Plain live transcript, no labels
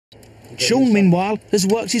Shaun, meanwhile, has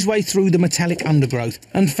worked his way through the metallic undergrowth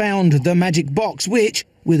and found the magic box which,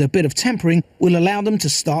 with a bit of tampering, will allow them to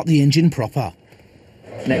start the engine proper.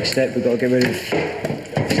 Next step, we've got to get rid of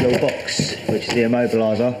this little box, which is the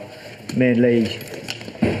immobiliser. Me and Lee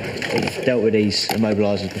have dealt with these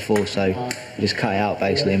immobilisers before, so we just cut it out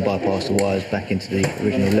basically and bypass the wires back into the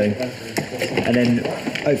original loom. And then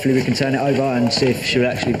hopefully we can turn it over and see if she'll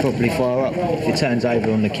actually properly fire up. If it turns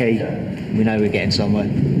over on the key, we know we're getting somewhere.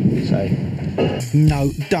 So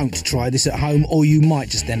no, don't try this at home or you might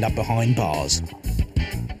just end up behind bars.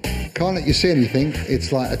 Can't let you see anything.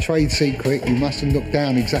 It's like a trade secret. You mustn't look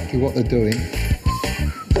down exactly what they're doing.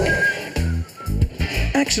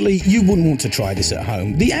 Actually, you wouldn't want to try this at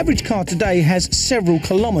home. The average car today has several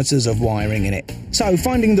kilometres of wiring in it. So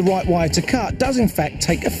finding the right wire to cut does in fact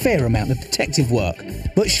take a fair amount of detective work.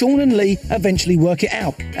 But Shaun and Lee eventually work it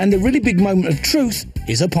out, and the really big moment of truth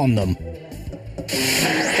is upon them.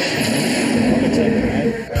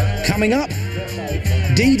 Coming up,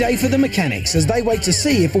 D-Day for the mechanics as they wait to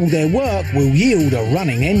see if all their work will yield a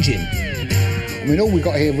running engine. I mean, all we've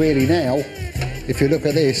got here really now, if you look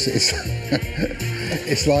at this,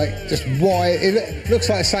 it's like just wire. It looks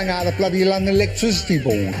like something out of the bloody London electricity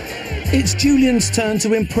board. It's Julian's turn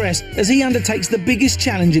to impress as he undertakes the biggest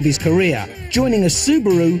challenge of his career, joining a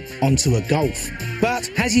Subaru onto a Golf. But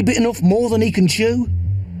has he bitten off more than he can chew?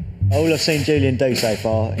 all I've seen Julian do so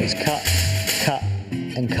far is cut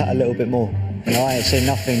and cut a little bit more. And I ain't seen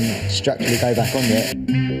nothing structurally go back on yet.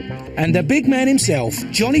 And the big man himself,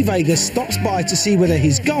 Johnny Vegas, stops by to see whether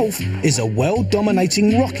his Golf is a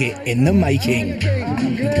well-dominating rocket in the making.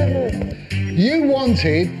 You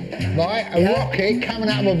wanted, right, a rocket coming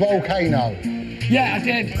out of a volcano. Yeah, I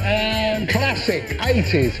did. Classic,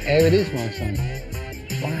 80s. Here it is, my son.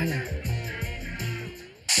 Banana.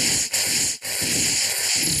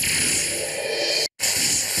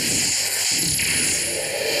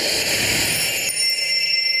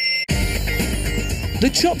 The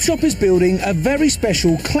Chop Shop is building a very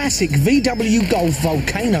special classic VW Golf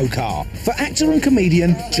volcano car for actor and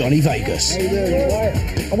comedian Johnny Vegas.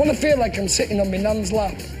 I want to feel like I'm sitting on my nan's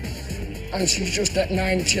lap and she's just at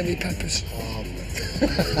 9 chili peppers.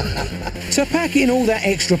 To pack in all that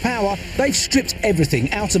extra power, they've stripped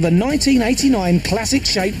everything out of a 1989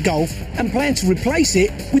 classic-shaped Golf and plan to replace it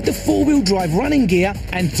with the four-wheel drive running gear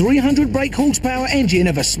and 300 brake horsepower engine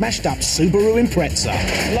of a smashed-up Subaru Impreza.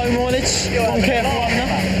 Low mileage, don't care for one,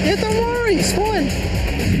 yeah, don't worry, it's fine.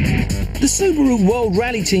 The Subaru World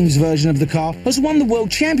Rally Team's version of the car has won the World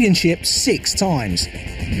Championship 6 times.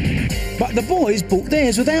 But the boys bought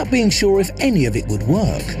theirs without being sure if any of it would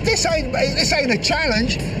work. This ain't a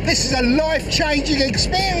challenge, this is a life-changing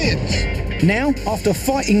experience. Now, after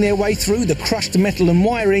fighting their way through the crushed metal and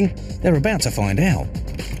wiring, they're about to find out.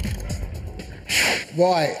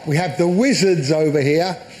 Right, we have the wizards over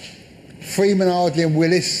here. Freeman, Ardley and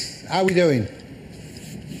Willis. How are we doing?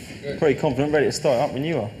 Pretty confident, ready to start up when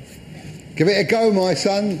you are. Give it a go, my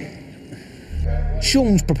son.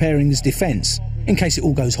 Shaun's preparing his defence, in case it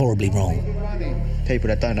all goes horribly wrong. People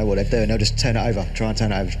that don't know what they're doing, they'll just turn it over, try and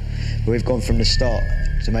turn it over. But we've gone from the start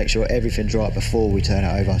to make sure everything's right before we turn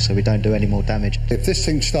it over, so we don't do any more damage. If this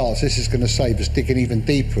thing starts, this is going to save us digging even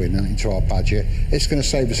deeper into our budget. It's going to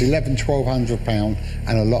save us £1,100–1,200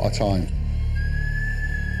 and a lot of time.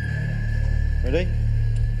 Ready?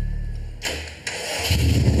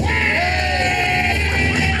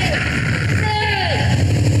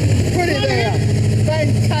 Put it there.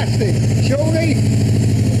 Fantastic. Shawnee,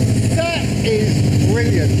 that is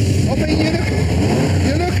brilliant. I mean, you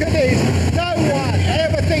look at this. No one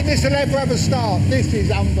ever think this will ever have a start. This is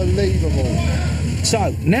unbelievable.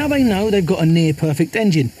 So, now they know they've got a near-perfect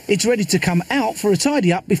engine. It's ready to come out for a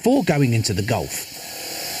tidy-up before going into the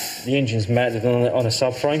Golf. The engine's mounted on a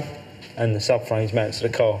subframe, and the subframe's mounted to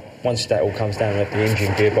the car. Once that all comes down, we have the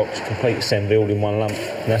engine, gearbox, complete assembly all in one lump,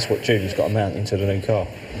 and that's what Julian's got to mount into the new car.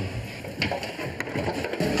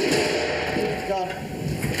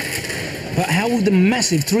 But how will the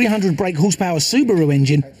massive 300 brake horsepower Subaru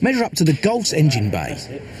engine measure up to the Golf's engine bay?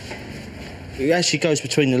 It actually goes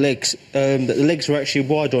between the legs, but the legs are actually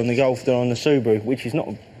wider on the Golf than on the Subaru, which is not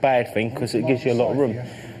a bad thing because it gives you a lot of room.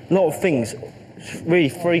 A lot of things really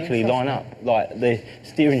freakily line up, like the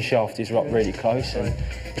steering shaft is up really close and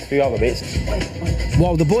a few other bits.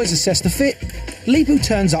 While the boys assess the fit, Leepu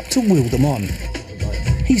turns up to wheel them on.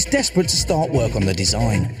 He's desperate to start work on the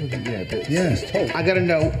design. I gotta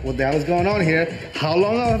know what the hell is going on here. How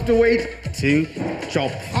long I'll have to wait to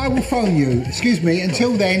chop? I will phone you. Excuse me.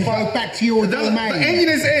 Until then, go back to your domain. The engine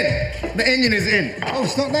is in. The engine is in. Oh,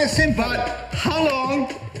 it's not that simple. But how long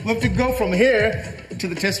we have to go from here to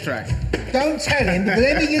the test track. Don't tell him, because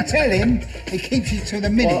whatever you tell him, he keeps you to the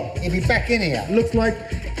minute. Well, He'll be back in here. Looks like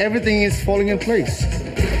everything is falling in place.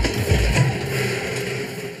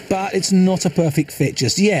 But it's not a perfect fit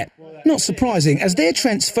just yet. Not surprising, as they're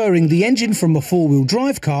transferring the engine from a four-wheel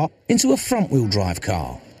drive car into a front-wheel drive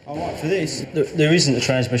car. For this, there isn't a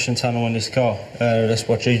transmission tunnel on this car. That's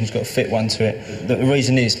why Julian's got to fit one to it. The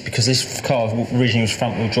reason is because this car originally was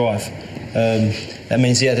front-wheel drive. That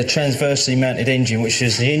means he had a transversely mounted engine, which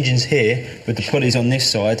is the engine's here with the pulleys on this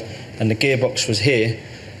side, and the gearbox was here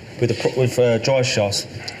with drive shafts.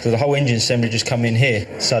 So the whole engine assembly just come in here.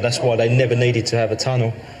 So that's why they never needed to have a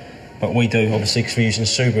tunnel. But we do, obviously, because we're using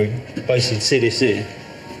Subaru. Basically, see this here?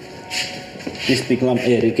 This big lump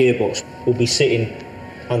here, the gearbox, will be sitting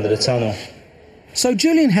under the tunnel. So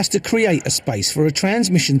Julian has to create a space for a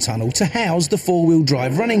transmission tunnel to house the four-wheel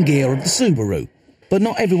drive running gear of the Subaru. But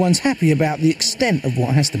not everyone's happy about the extent of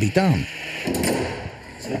what has to be done.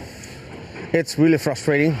 It's really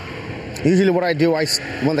frustrating. Usually what I do,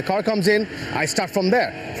 when the car comes in, I start from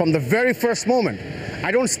there, from the very first moment.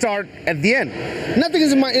 I don't start at the end. Nothing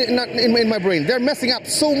is in my brain. They're messing up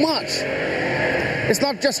so much. It's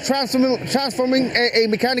not just transforming a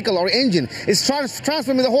mechanical or engine. It's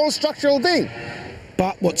transforming the whole structural thing.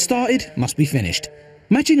 But what started must be finished.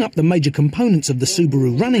 Matching up the major components of the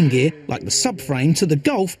Subaru running gear, like the subframe, to the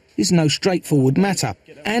Golf is no straightforward matter,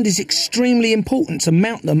 and is extremely important to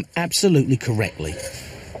mount them absolutely correctly.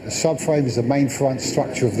 The subframe is the main front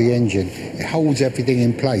structure of the engine. It holds everything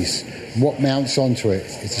in place. What mounts onto it?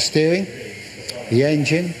 It's the steering, the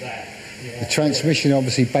engine, the transmission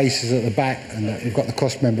obviously bases at the back, and you've got the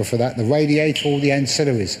cross member for that, the radiator, all the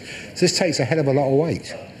ancillaries. So this takes a hell of a lot of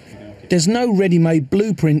weight. There's no ready-made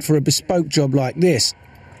blueprint for a bespoke job like this.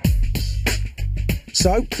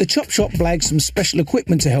 So the chop shop blagged some special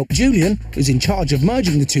equipment to help Julian, who's in charge of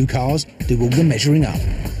merging the two cars, do all the measuring up.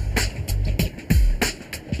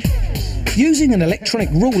 Using an electronic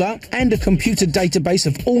ruler and a computer database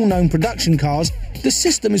of all known production cars, the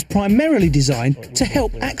system is primarily designed to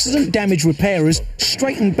help accident damage repairers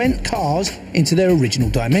straighten bent cars into their original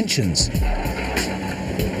dimensions.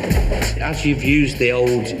 As you've used the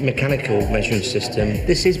old mechanical measuring system,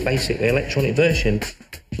 this is basically an electronic version.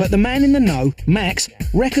 But the man in the know, Max,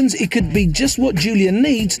 reckons it could be just what Julian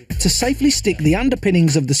needs to safely stick the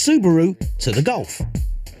underpinnings of the Subaru to the Golf.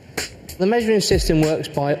 The measuring system works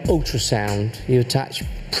by ultrasound. You attach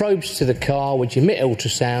probes to the car which emit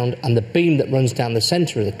ultrasound, and the beam that runs down the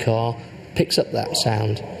centre of the car picks up that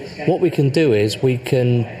sound. What we can do is we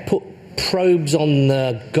can put probes on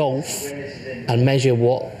the Golf and measure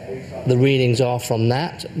what the readings are from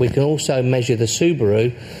that. We can also measure the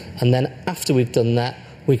Subaru, and then after we've done that,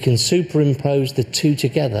 we can superimpose the two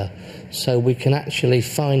together, so we can actually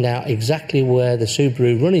find out exactly where the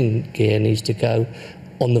Subaru running gear needs to go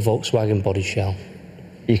on the Volkswagen body shell.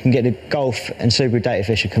 You can get the Golf and Subaru data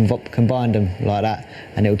fish and combine them like that,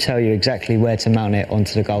 and it'll tell you exactly where to mount it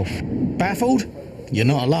onto the Golf. Baffled? You're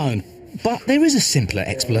not alone. But there is a simpler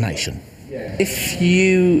explanation. If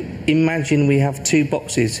you imagine we have two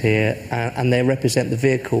boxes here and they represent the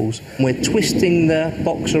vehicles, we're twisting the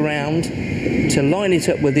box around to line it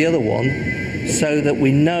up with the other one so that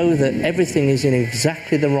we know that everything is in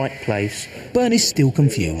exactly the right place. Bernie's still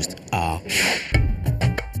confused.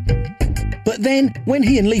 But then, when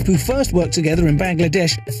he and Leepu first worked together in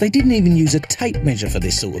Bangladesh, they didn't even use a tape measure for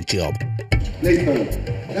this sort of job. Leepu,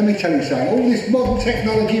 let me tell you something. All this modern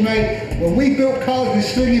technology, mate, when we built cars with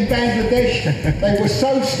string in Bangladesh, they were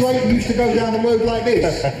so straight we used to go down the road like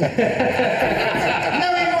this. Nothing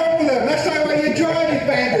wrong with them. That's the way you drive in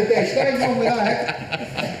Bangladesh. Nothing wrong with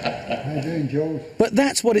that. How you doing, George? But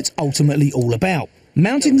that's what it's ultimately all about.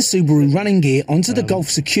 Mounting the Subaru running gear onto the Golf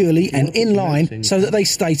securely and in line so that they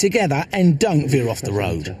stay together and don't veer off the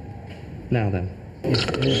road. Now then.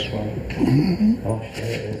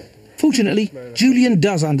 Fortunately, Julian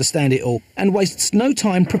does understand it all and wastes no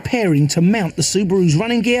time preparing to mount the Subaru's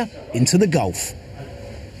running gear into the Golf.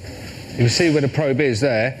 You can see where the probe is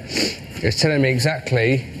there. It's telling me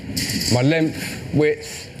exactly my length,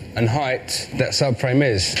 width and height that subframe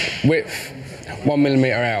is. Width, 1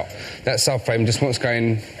 millimetre out. That subframe just wants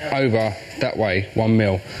going over that way, 1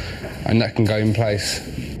 mil, and that can go in place.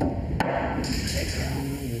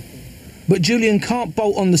 But Julian can't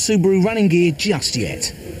bolt on the Subaru running gear just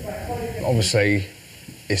yet. Obviously,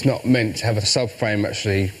 it's not meant to have a subframe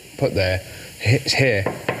actually put there. It's here,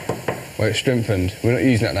 where it's strengthened. We're not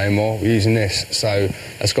using that no more, we're using this. So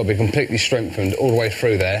that's got to be completely strengthened all the way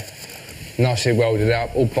through there. Nicely welded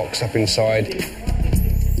up, all boxed up inside.